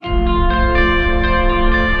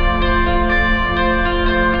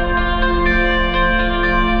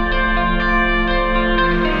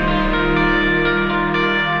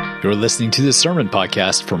listening to the Sermon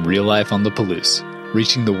Podcast from Real Life on the Palouse,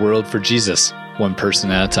 reaching the world for Jesus, one person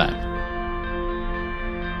at a time.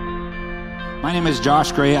 My name is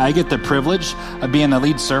Josh Gray. I get the privilege of being the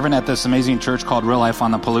lead servant at this amazing church called Real Life on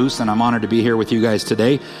the Palouse, and I'm honored to be here with you guys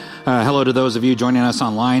today. Hello to those of you joining us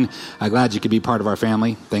online. Glad you could be part of our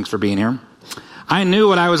family. Thanks for being here. I knew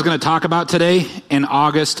what I was going to talk about today in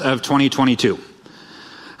August of 2022.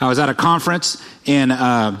 I was at a conference in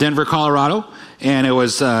Denver, Colorado, and it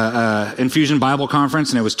was Infusion Bible Conference,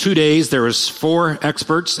 and it was 2 days. There was 4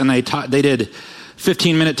 experts, and they did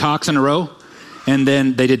 15-minute talks in a row, and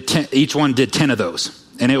then they did each one did 10 of those,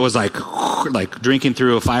 and it was like drinking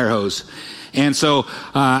through a fire hose. And so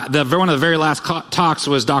one of the very last talks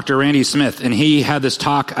was Dr. Randy Smith, and he had this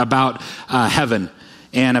talk about heaven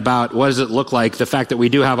and about what does it look like, the fact that we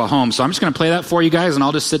do have a home. So I'm just going to play that for you guys, and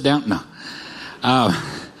I'll just sit down. No.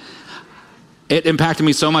 It impacted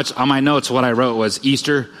me so much. On my notes, what I wrote was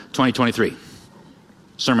Easter 2023.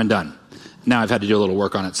 Sermon done. Now I've had to do a little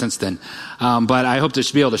work on it since then. But I hope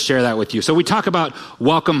to be able to share that with you. So we talk about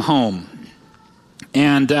welcome home.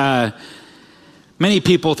 And many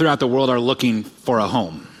people throughout the world are looking for a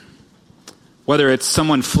home. Whether it's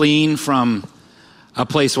someone fleeing from a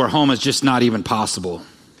place where home is just not even possible.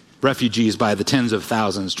 Refugees by the tens of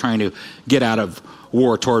thousands trying to get out of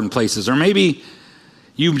war-torn places. Or maybe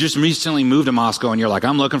you just recently moved to Moscow and you're like,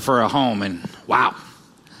 I'm looking for a home, and wow,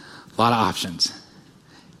 a lot of options.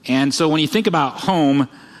 And so when you think about home,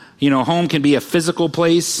 home can be a physical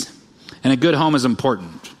place, and a good home is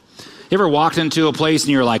important. You ever walked into a place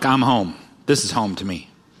and you're like, I'm home. This is home to me.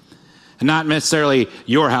 And not necessarily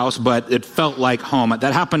your house, but it felt like home.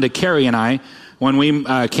 That happened to Carrie and I when we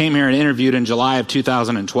came here and interviewed in July of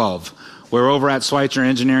 2012. We were over at Schweitzer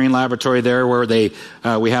Engineering Laboratory there where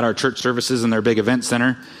we had our church services in their big event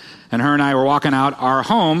center. And her and I were walking out our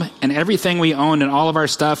home, and everything we owned and all of our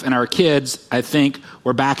stuff and our kids, I think,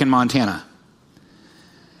 were back in Montana.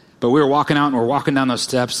 But we were walking out and we're walking down those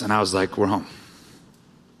steps, and I was like, we're home.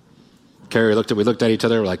 Carrie we looked at each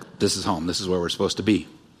other, we're like, this is home. This is where we're supposed to be.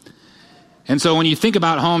 And so when you think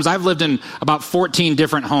about homes, I've lived in about 14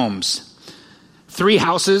 different homes. 3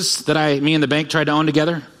 houses that me and the bank tried to own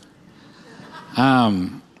together.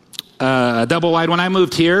 A double wide. When I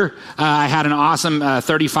moved here, I had an awesome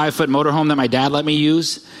 35-foot motorhome that my dad let me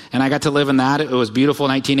use, and I got to live in that. It was beautiful,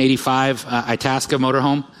 1985 Itasca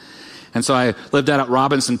motorhome. And so I lived out at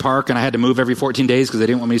Robinson Park, and I had to move every 14 days because they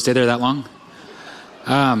didn't want me to stay there that long.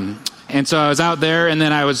 And so I was out there, and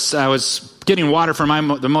then I was getting water for the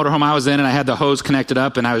motorhome I was in, and I had the hose connected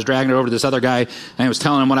up, and I was dragging it over to this other guy, and I was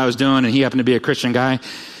telling him what I was doing, and he happened to be a Christian guy. And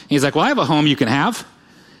he's like, well, I have a home you can have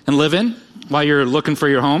and live in while you're looking for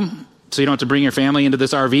your home, so you don't have to bring your family into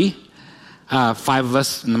this RV. 5 of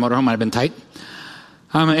us in the motorhome might have been tight.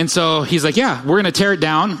 And so he's like, yeah, we're going to tear it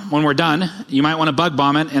down when we're done. You might want to bug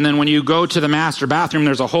bomb it, and then when you go to the master bathroom,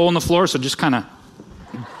 there's a hole in the floor, so just kind of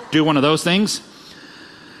do one of those things.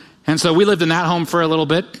 And so we lived in that home for a little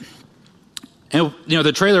bit. And,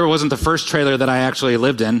 the trailer wasn't the first trailer that I actually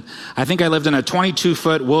lived in. I think I lived in a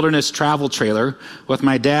 22-foot wilderness travel trailer with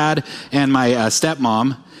my dad and my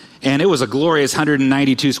stepmom. And it was a glorious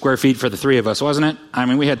 192 square feet for the 3 of us, wasn't it? I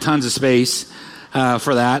mean, we had tons of space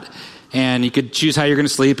for that. And you could choose how you're going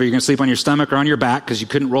to sleep. Or you're going to sleep on your stomach or on your back because you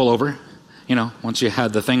couldn't roll over, once you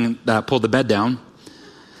had the thing that pulled the bed down.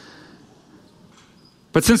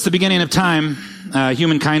 But since the beginning of time,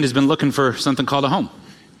 humankind has been looking for something called a home.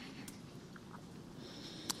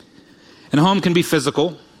 And a home can be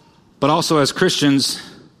physical, but also as Christians,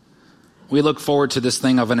 we look forward to this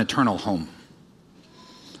thing of an eternal home.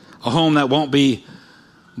 A home that won't be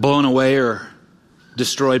blown away or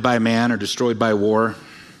destroyed by man or destroyed by war.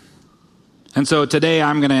 And so today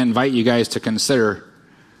I'm going to invite you guys to consider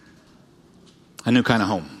a new kind of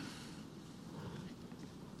home.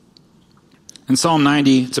 In Psalm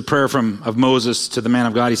 90, it's a prayer of Moses to the man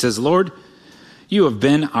of God. He says, Lord, you have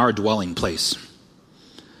been our dwelling place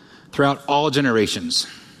throughout all generations.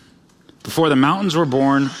 Before the mountains were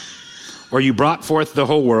born, or you brought forth the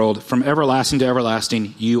whole world, from everlasting to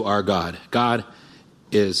everlasting, you are God. God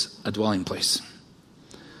is a dwelling place.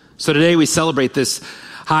 So today we celebrate this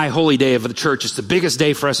high holy day of the church. It's the biggest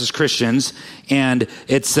day for us as Christians, and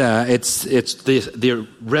it's the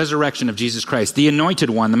resurrection of Jesus Christ, the anointed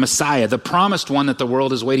one, the Messiah, the promised one that the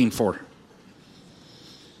world is waiting for.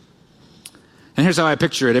 And here's how I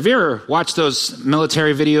picture it. Have you ever watched those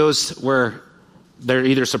military videos where they're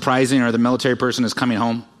either surprising or the military person is coming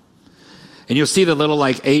home? And you'll see the little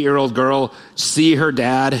 8-year-old girl see her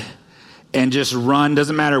dad and just run.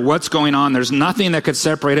 Doesn't matter what's going on. There's nothing that could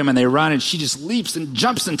separate them, and they run, and she just leaps and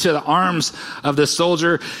jumps into the arms of the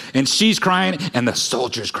soldier, and she's crying, and the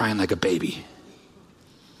soldier's crying like a baby.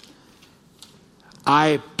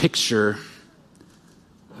 I picture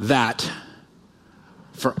that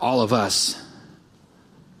for all of us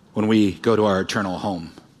when we go to our eternal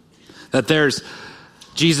home. That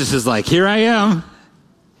Jesus is like, here I am.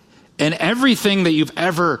 And everything that you've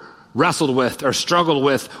ever wrestled with or struggled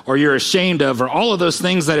with or you're ashamed of or all of those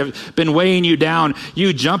things that have been weighing you down,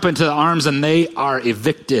 you jump into the arms and they are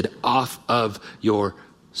evicted off of your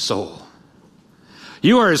soul.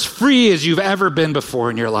 You are as free as you've ever been before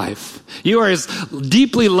in your life. You are as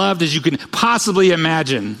deeply loved as you can possibly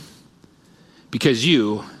imagine because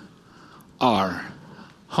you are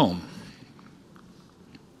home.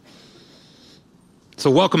 So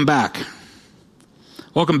welcome back.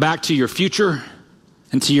 Welcome back to your future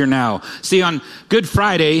and to your now. See, on Good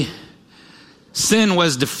Friday, sin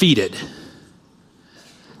was defeated.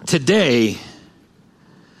 Today,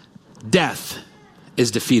 death is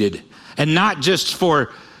defeated. And not just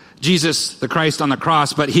for Jesus the Christ on the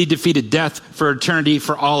cross, but he defeated death for eternity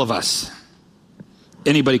for all of us.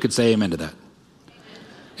 Anybody could say amen to that.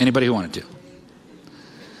 Anybody who wanted to.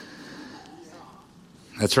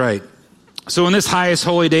 That's right. So in this highest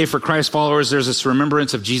holy day for Christ followers, there's this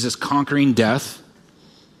remembrance of Jesus conquering death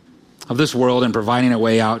of this world and providing a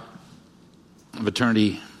way out of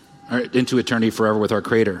eternity, or into eternity forever with our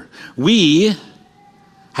Creator. We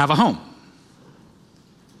have a home.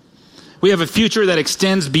 We have a future that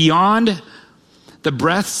extends beyond the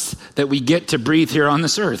breaths that we get to breathe here on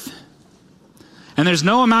this earth. And there's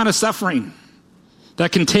no amount of suffering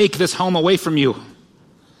that can take this home away from you.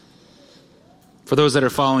 For those that are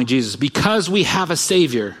following Jesus, because we have a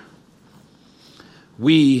Savior,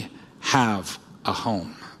 we have a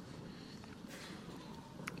home.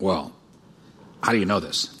 Well, how do you know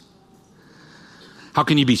this? How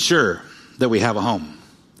can you be sure that we have a home?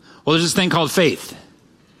 Well, there's this thing called faith.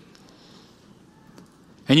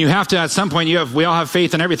 And you have to, at some point, we all have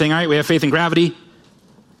faith in everything, right? We have faith in gravity.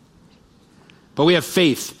 But we have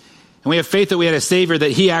faith. And we have faith that we had a Savior,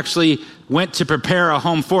 that he actually went to prepare a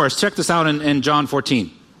home for us. Check this out in John 14.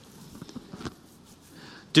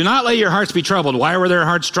 Do not let your hearts be troubled. Why were their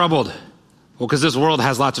hearts troubled? Well, because this world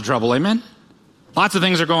has lots of trouble. Amen? Lots of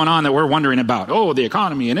things are going on that we're wondering about. Oh, the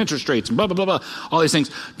economy and interest rates and blah, blah, blah, blah. All these things.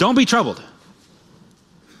 Don't be troubled.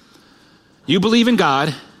 You believe in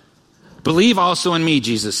God. Believe also in me,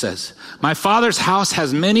 Jesus says. My Father's house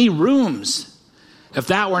has many rooms. If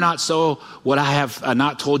that were not so, would I have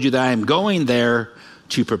not told you that I am going there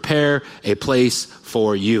to prepare a place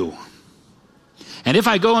for you? And if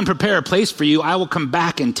I go and prepare a place for you, I will come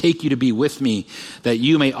back and take you to be with me, that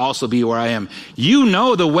you may also be where I am. You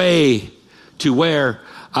know the way to where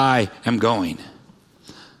I am going.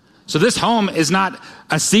 So this home is not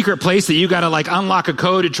a secret place that you got to unlock a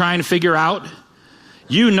code to try and figure out.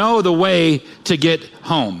 You know the way to get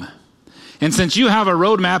home. And since you have a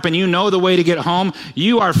roadmap and you know the way to get home,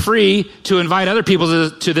 you are free to invite other people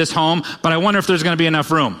to this home, but I wonder if there's going to be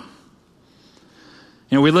enough room.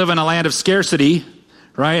 You know, we live in a land of scarcity,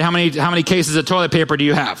 right? How many cases of toilet paper do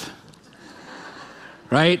you have?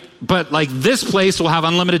 Right? But this place will have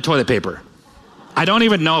unlimited toilet paper. I don't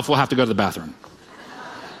even know if we'll have to go to the bathroom.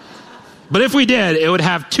 But if we did, it would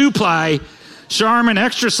have 2-ply, Charmin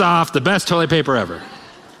Extra Soft, the best toilet paper ever.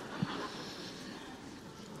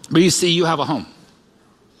 But you see, you have a home.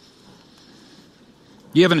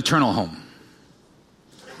 You have an eternal home.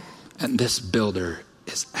 And this builder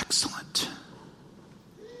is excellent.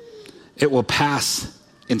 It will pass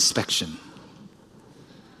inspection.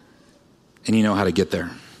 And you know how to get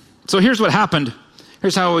there. So here's what happened.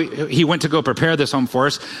 Here's how he went to go prepare this home for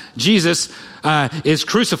us. Jesus is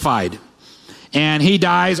crucified. And he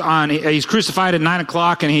dies he's crucified at 9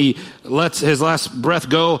 o'clock, and he lets his last breath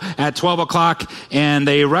go at 12 o'clock, and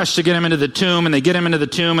they rush to get him into the tomb, and they get him into the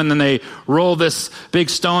tomb, and then they roll this big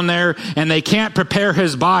stone there, and they can't prepare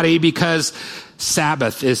his body because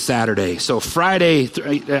Sabbath is Saturday. So Friday,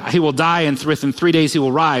 he will die, and within 3 days he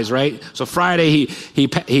will rise, right? So Friday he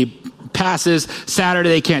passes. Saturday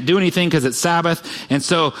they can't do anything because it's Sabbath. And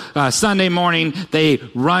so Sunday morning they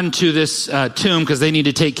run to this tomb because they need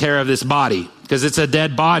to take care of this body, because it's a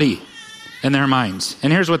dead body in their minds.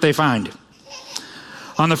 And here's what they find.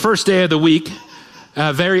 On the first day of the week,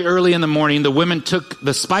 very early in the morning, the women took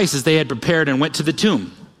the spices they had prepared and went to the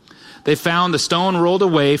tomb. They found the stone rolled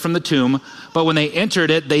away from the tomb, but when they entered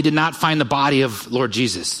it, they did not find the body of Lord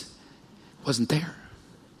Jesus. It wasn't there.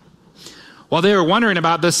 While they were wondering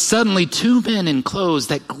about this, suddenly 2 men in clothes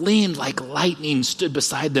that gleamed like lightning stood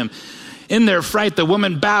beside them. In their fright, the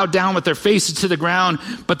women bowed down with their faces to the ground.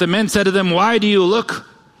 But the men said to them, why do you look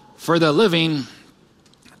for the living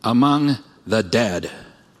among the dead?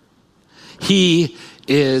 He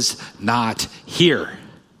is not here.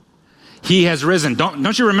 He has risen.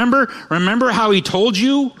 Don't you remember? Remember how he told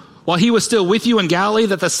you while he was still with you in Galilee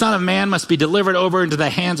that the Son of Man must be delivered over into the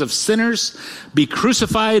hands of sinners, be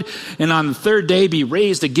crucified, and on the third day be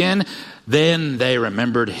raised again. Then they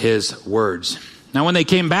remembered his words. Now, when they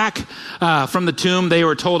came back from the tomb, they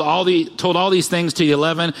were told all these things to the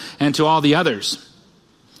 11 and to all the others.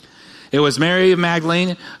 It was Mary of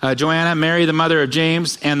Magdalene, Joanna, Mary the mother of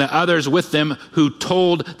James, and the others with them who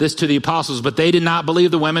told this to the apostles. But they did not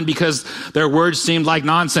believe the women because their words seemed like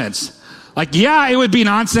nonsense. Like, yeah, it would be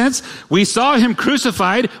nonsense. We saw him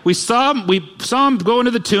crucified. We saw him go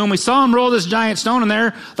into the tomb. We saw him roll this giant stone in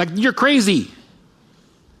there. Like, you're crazy.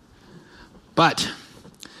 But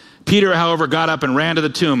Peter, however, got up and ran to the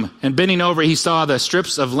tomb. And bending over, he saw the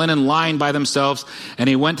strips of linen lying by themselves. And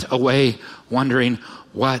he went away wondering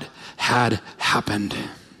what had happened.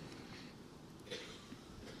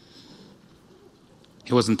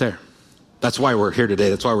 He wasn't there. That's why we're here today.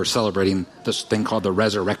 That's why we're celebrating this thing called the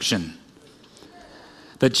resurrection.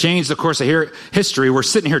 That changed the course of history. We're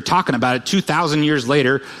sitting here talking about it 2,000 years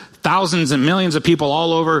later. Thousands and millions of people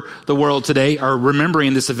all over the world today are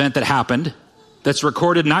remembering this event that happened. That's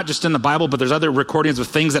recorded not just in the Bible, but there's other recordings of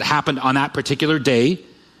things that happened on that particular day.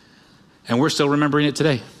 And we're still remembering it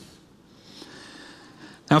today.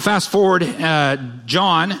 Now, fast forward,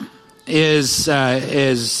 John is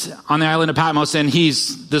on the island of Patmos, and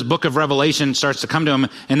this book of Revelation starts to come to him,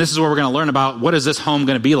 and this is where we're going to learn about what is this home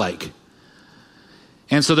going to be like.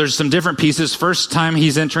 And so there's some different pieces. First time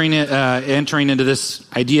he's entering into this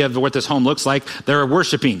idea of what this home looks like, they're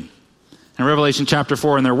worshiping. In Revelation chapter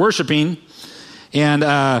 4, and they're worshiping.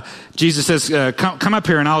 And Jesus says, come up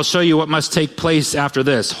here and I'll show you what must take place after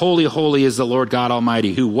this. Holy, holy is the Lord God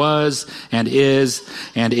Almighty, who was and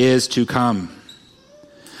is to come.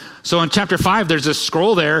 So in chapter 5, there's this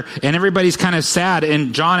scroll there, and everybody's kind of sad,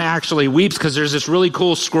 and John actually weeps because there's this really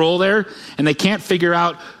cool scroll there, and they can't figure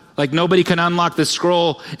out, like, nobody can unlock the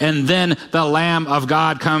scroll, and then the Lamb of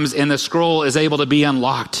God comes, and the scroll is able to be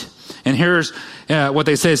unlocked. And here's what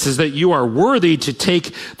they say. It says that you are worthy to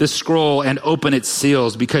take the scroll and open its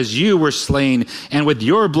seals because you were slain, and with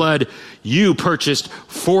your blood you purchased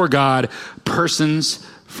for God persons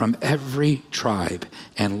from every tribe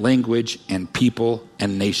and language and people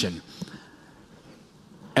and nation.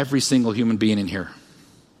 Every single human being in here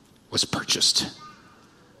was purchased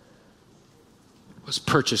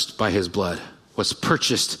by his blood, was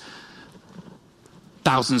purchased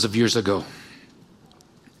thousands of years ago.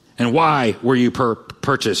 And why were you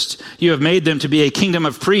purchased? You have made them to be a kingdom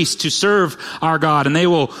of priests to serve our God, and they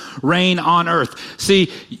will reign on earth.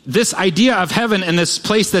 See, this idea of heaven and this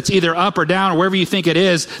place that's either up or down, or wherever you think it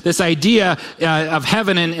is, this idea of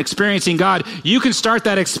heaven and experiencing God, you can start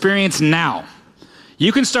that experience now.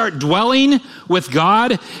 You can start dwelling with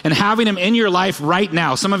God and having him in your life right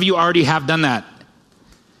now. Some of you already have done that.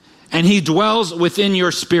 And he dwells within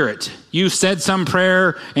your spirit. You said some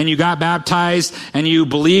prayer and you got baptized and you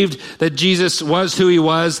believed that Jesus was who he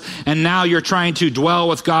was. And now you're trying to dwell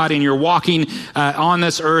with God and you're walking on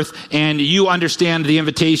this earth and you understand the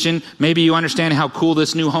invitation. Maybe you understand how cool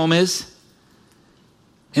this new home is.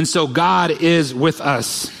 And so God is with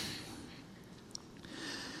us.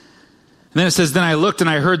 And then it says, then I looked and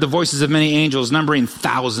I heard the voices of many angels numbering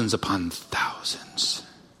thousands upon thousands.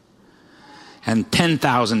 And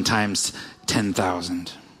 10,000 times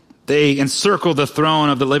 10,000. They encircled the throne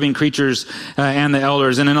of the living creatures and the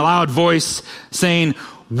elders, and in a loud voice saying,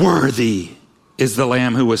 worthy is the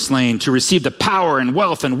Lamb who was slain to receive the power and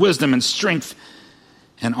wealth and wisdom and strength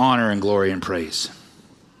and honor and glory and praise.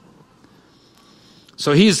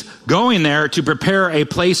 So he's going there to prepare a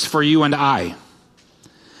place for you and I.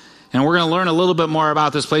 And we're going to learn a little bit more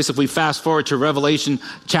about this place if we fast forward to Revelation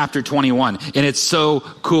chapter 21. And it's so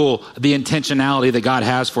cool, the intentionality that God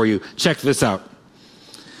has for you. Check this out.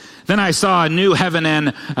 Then I saw a new heaven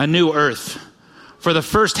and a new earth. For the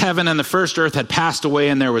first heaven and the first earth had passed away,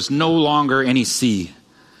 and there was no longer any sea.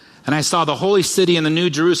 And I saw the holy city and the new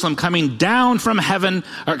Jerusalem coming down from heaven,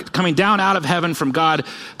 or coming down out of heaven from God,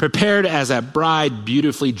 prepared as a bride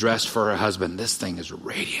beautifully dressed for her husband. This thing is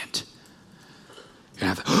radiant.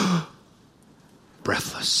 You're going to have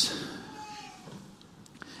breathless.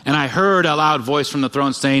 And I heard a loud voice from the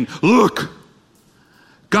throne saying, look,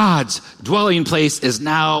 God's dwelling place is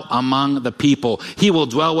now among the people. He will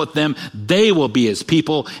dwell with them. They will be his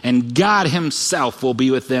people, and God himself will be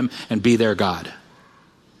with them and be their God.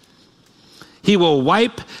 He will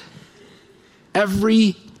wipe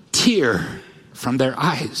every tear from their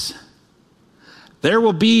eyes. There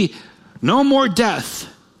will be no more death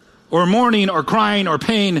or mourning or crying or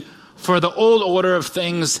pain, for the old order of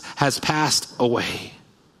things has passed away.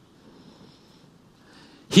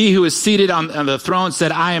 He who is seated on the throne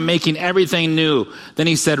said, I am making everything new. Then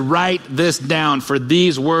he said, write this down, for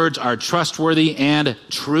these words are trustworthy and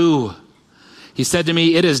true. He said to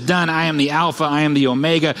me, it is done. I am the Alpha, I am the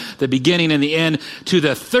Omega, the beginning and the end. To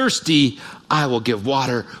the thirsty, I will give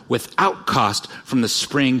water without cost from the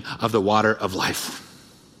spring of the water of life.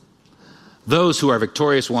 Those who are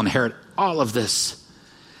victorious will inherit all of this,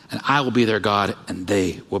 and I will be their God, and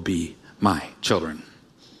they will be my children.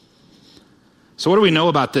 So what do we know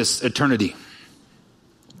about this eternity?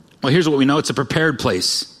 Well, here's what we know. It's a prepared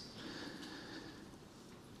place.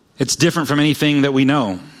 It's different from anything that we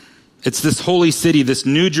know. It's this holy city, this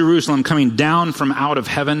new Jerusalem coming down from out of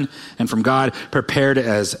heaven and from God, prepared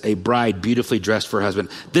as a bride beautifully dressed for her husband.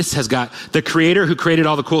 This has got the creator who created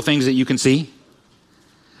all the cool things that you can see.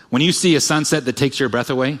 When you see a sunset that takes your breath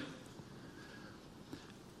away,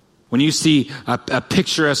 when you see a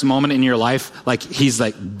picturesque moment in your life, like he's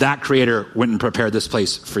like, that creator went and prepared this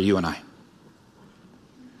place for you and I.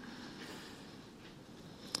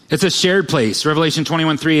 It's a shared place. Revelation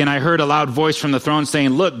 21:3, and I heard a loud voice from the throne saying,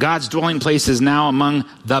 look, God's dwelling place is now among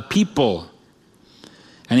the people,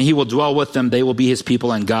 and he will dwell with them. They will be his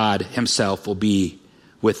people, and God himself will be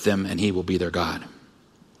with them, and he will be their God.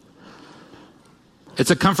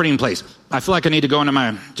 It's a comforting place. I feel like I need to go into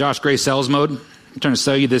my Josh Gray sales mode. I'm trying to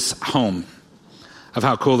sell you this home of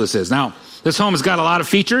how cool this is. Now, this home has got a lot of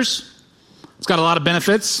features. It's got a lot of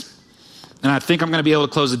benefits. And I think I'm going to be able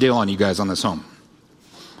to close the deal on you guys on this home.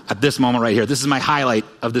 At this moment right here. This is my highlight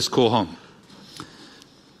of this cool home.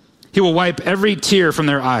 He will wipe every tear from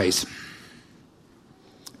their eyes.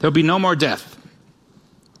 There'll be no more death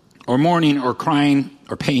or mourning or crying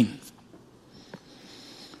or pain.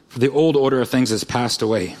 For the old order of things has passed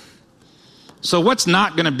away. So what's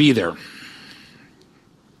not going to be there?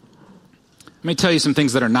 Let me tell you some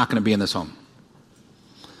things that are not going to be in this home.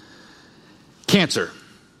 Cancer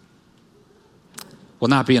will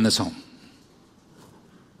not be in this home.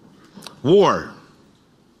 War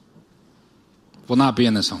will not be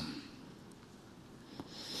in this home.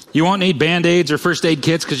 You won't need Band-Aids or first aid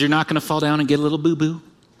kits because you're not going to fall down and get a little boo-boo.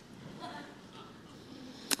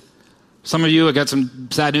 Some of you, I got some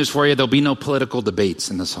sad news for you. There'll be no political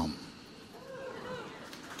debates in this home.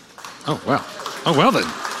 Oh, well. Oh, well then.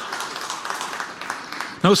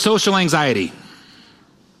 No social anxiety.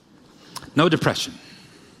 No depression.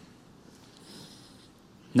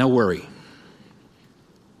 No worry.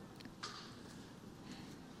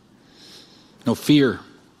 No fear.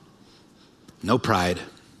 No pride.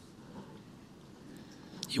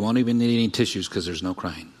 You won't even need any tissues because there's no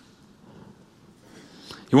crying.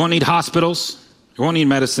 You won't need hospitals. You won't need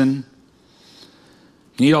medicine.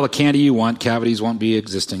 You need all the candy you want. Cavities won't be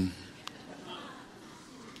existing.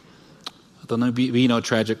 There'll be no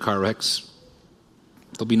tragic car wrecks.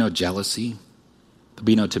 There'll be no jealousy. There'll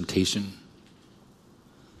be no temptation.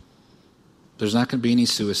 There's not going to be any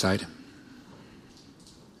suicide.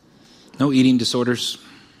 No eating disorders.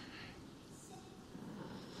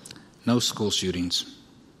 No school shootings.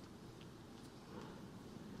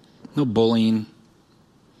 No bullying.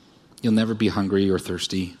 You'll never be hungry or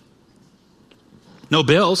thirsty. No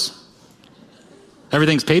bills.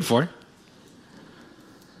 Everything's paid for.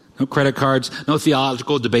 No credit cards. No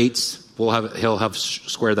theological debates. He'll have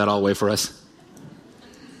squared that all away for us.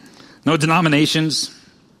 No denominations.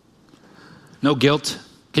 No guilt.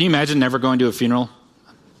 Can you imagine never going to a funeral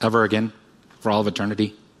ever again for all of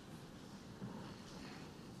eternity?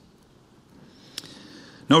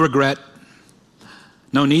 No regret.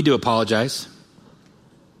 No need to apologize.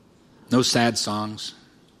 No sad songs,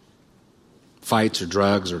 fights or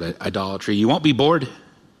drugs or idolatry. You won't be bored.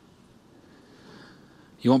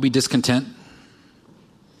 You won't be discontent.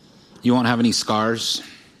 You won't have any scars.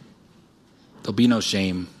 There'll be no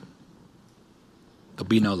shame. There'll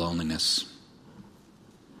be no loneliness.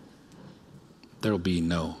 There will be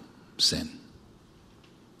no sin.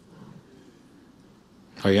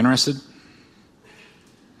 Are you interested?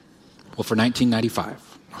 Well, for $19.95.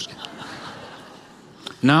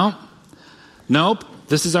 No. Nope.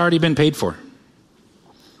 This has already been paid for.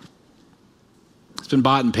 It's been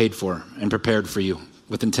bought and paid for and prepared for you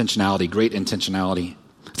with intentionality, great intentionality.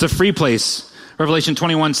 It's a free place. Revelation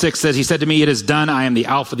 21:6 says, he said to me, it is done. I am the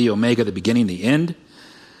Alpha, the Omega, the beginning, the end.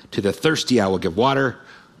 To the thirsty I will give water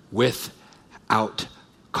without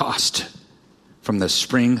cost from the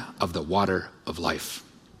spring of the water of life.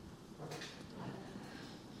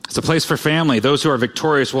 It's a place for family. Those who are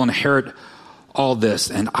victorious will inherit all this,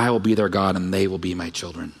 and I will be their God, and they will be my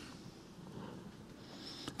children.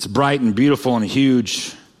 It's bright and beautiful and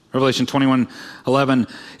huge. Revelation 21:11,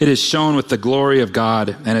 it is shone with the glory of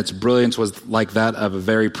God, and its brilliance was like that of a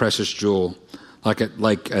very precious jewel,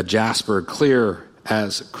 like a jasper, clear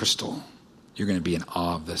as crystal. You're going to be in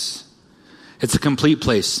awe of this. It's a complete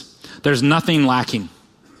place. There's nothing lacking.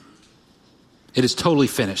 It is totally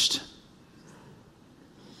finished.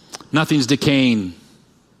 Nothing's decaying.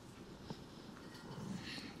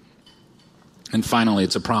 And finally,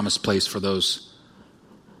 it's a promised place for those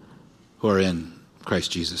who are in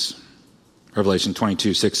Christ Jesus. Revelation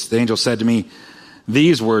 22:6, the angel said to me,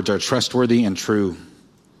 these words are trustworthy and true.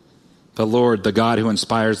 The Lord, the God who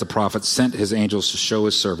inspires the prophets, sent his angels to show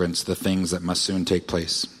his servants the things that must soon take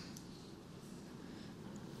place.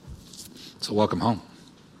 So welcome home.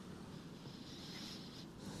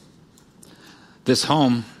 This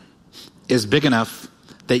home is big enough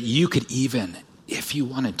that you could even, if you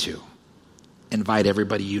wanted to, invite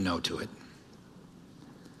everybody you know to it.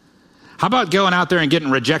 How about going out there and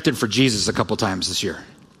getting rejected for Jesus a couple times this year?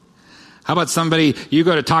 How about somebody, you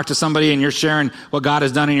go to talk to somebody and you're sharing what God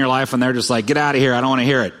has done in your life and they're just like, get out of here, I don't want to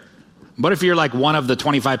hear it. What if you're like one of the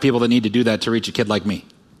 25 people that need to do that to reach a kid like me?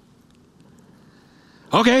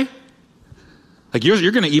 Okay. Like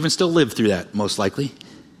you're going to even still live through that, most likely.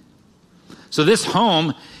 So this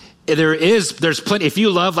home, there's plenty, if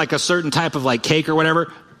you love like a certain type of like cake or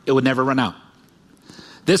whatever, it would never run out.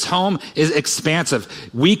 This home is expansive.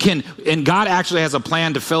 And God actually has a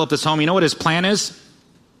plan to fill up this home. You know what his plan is?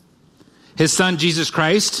 His son, Jesus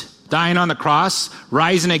Christ, dying on the cross,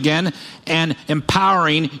 rising again, and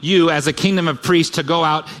empowering you as a kingdom of priests to go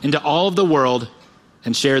out into all of the world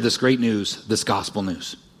and share this great news, this gospel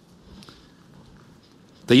news.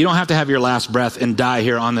 That you don't have to have your last breath and die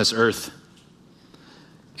here on this earth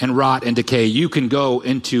and rot and decay. You can go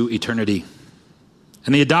into eternity.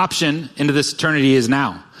 And the adoption into this eternity is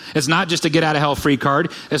now. It's not just a get out of hell free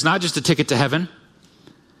card. It's not just a ticket to heaven.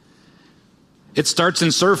 It starts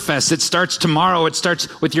in Surf Fest. It starts tomorrow. It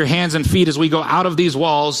starts with your hands and feet as we go out of these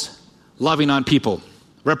walls, loving on people,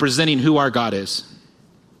 representing who our God is.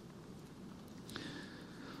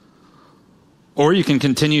 Or you can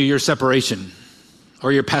continue your separation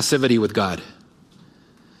or your passivity with God.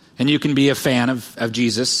 And you can be a fan of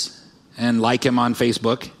Jesus and like him on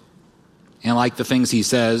Facebook and like the things he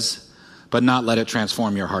says, but not let it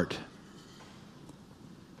transform your heart.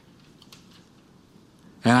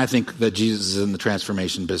 And I think that Jesus is in the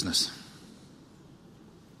transformation business.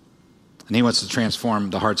 And he wants to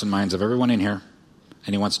transform the hearts and minds of everyone in here.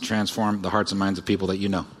 And he wants to transform the hearts and minds of people that you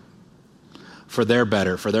know. For their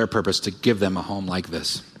better, for their purpose, to give them a home like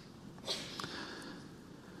this.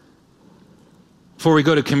 Before we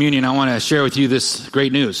go to communion, I want to share with you this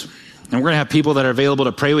great news. And we're going to have people that are available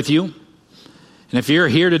to pray with you. And if you're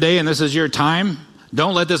here today and this is your time,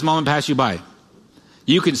 don't let this moment pass you by.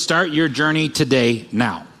 You can start your journey today,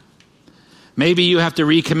 now. Maybe you have to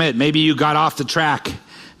recommit. Maybe you got off the track.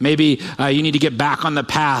 Maybe you need to get back on the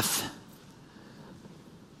path.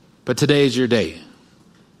 But today is your day.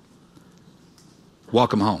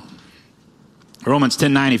 Welcome home. Romans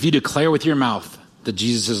 10:9, if you declare with your mouth that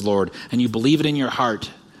Jesus is Lord and you believe it in your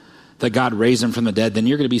heart that God raised him from the dead, then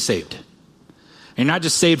you're going to be saved. You're not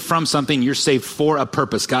just saved from something, you're saved for a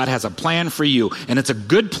purpose. God has a plan for you, and it's a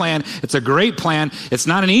good plan. It's a great plan. It's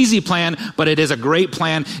not an easy plan, but it is a great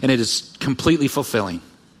plan, and it is completely fulfilling.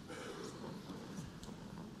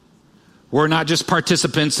 We're not just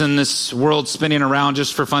participants in this world spinning around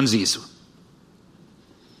just for funsies.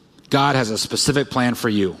 God has a specific plan for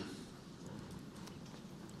you.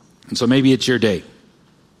 And so maybe it's your day.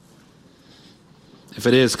 If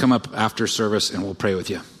it is, come up after service and we'll pray with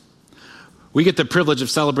you. We get the privilege of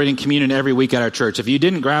celebrating communion every week at our church. If you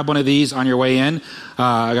didn't grab one of these on your way in,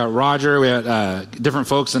 I got Roger, we got different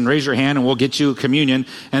folks, and raise your hand and we'll get you communion.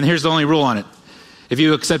 And here's the only rule on it. If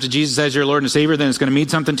you accepted Jesus as your Lord and Savior, then it's going to mean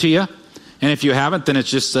something to you. And if you haven't, then it's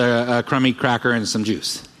just a crummy cracker and some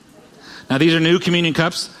juice. Now, these are new communion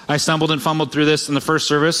cups. I stumbled and fumbled through this in the first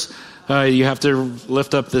service. You have to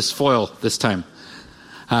lift up this foil this time.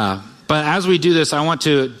 But as we do this, I want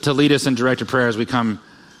to lead us in direct prayer as we come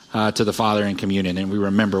to the Father in communion and we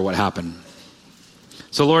remember what happened.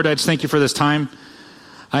 So Lord, I just thank you for this time.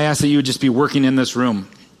 I ask that you would just be working in this room.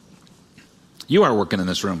 You are working in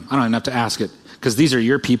this room. I don't even have to ask it because these are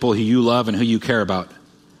your people who you love and who you care about.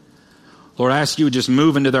 Lord, I ask you would just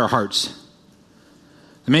move into their hearts.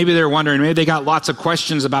 And maybe they're wondering, maybe they got lots of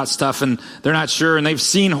questions about stuff and they're not sure and they've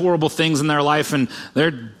seen horrible things in their life and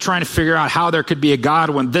they're trying to figure out how there could be a God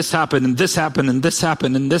when this happened and this happened and this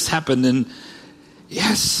happened and this happened and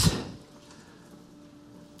yes.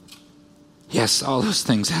 Yes, all those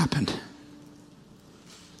things happened.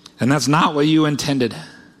 And that's not what you intended.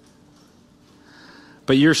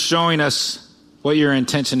 But you're showing us what your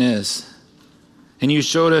intention is. And you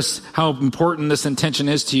showed us how important this intention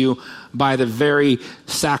is to you by the very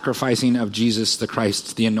sacrificing of Jesus the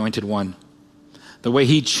Christ, the Anointed One. The way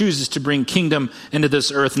he chooses to bring kingdom into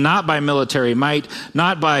this earth, not by military might,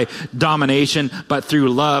 not by domination, but through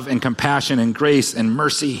love and compassion and grace and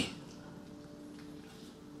mercy.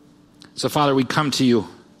 So, Father, we come to you.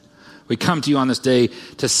 We come to you on this day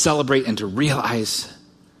to celebrate and to realize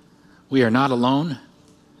we are not alone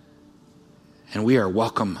and we are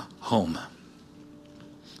welcome home.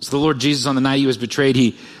 So the Lord Jesus, on the night he was betrayed,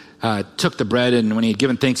 he took the bread, and when he had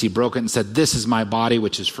given thanks, he broke it and said, "This is my body,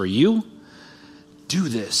 which is for you. Do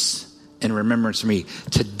this in remembrance of me."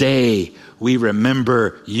 Today, we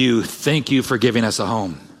remember you. Thank you for giving us a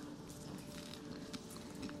home.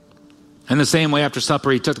 In the same way, after supper,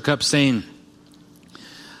 he took the cup, saying,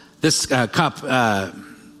 "This cup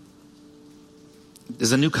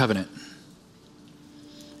is a new covenant.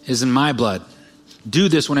 It is in my blood. Do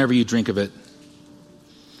this whenever you drink of it,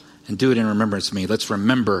 and do it in remembrance of me." Let's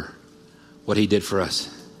remember what he did for us.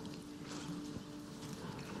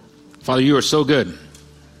 Father, you are so good.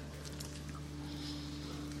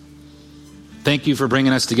 Thank you for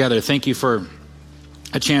bringing us together. Thank you for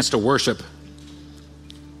a chance to worship.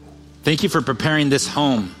 Thank you for preparing this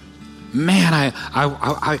home. Man,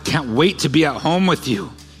 I can't wait to be at home with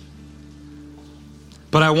you.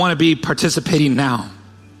 But I want to be participating now.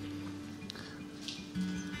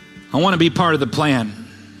 I want to be part of the plan.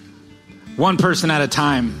 One person at a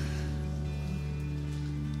time.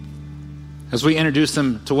 As we introduce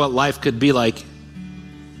them to what life could be like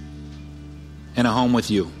in a home with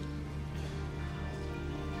you.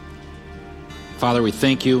 Father, we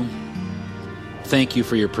thank you. Thank you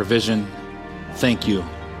for your provision. Thank you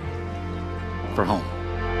for home.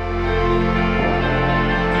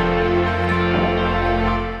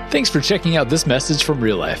 Thanks for checking out this message from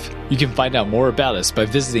Real Life. You can find out more about us by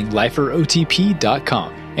visiting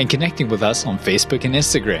liferotp.com and connecting with us on Facebook and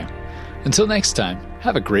Instagram. Until next time,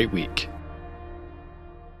 have a great week.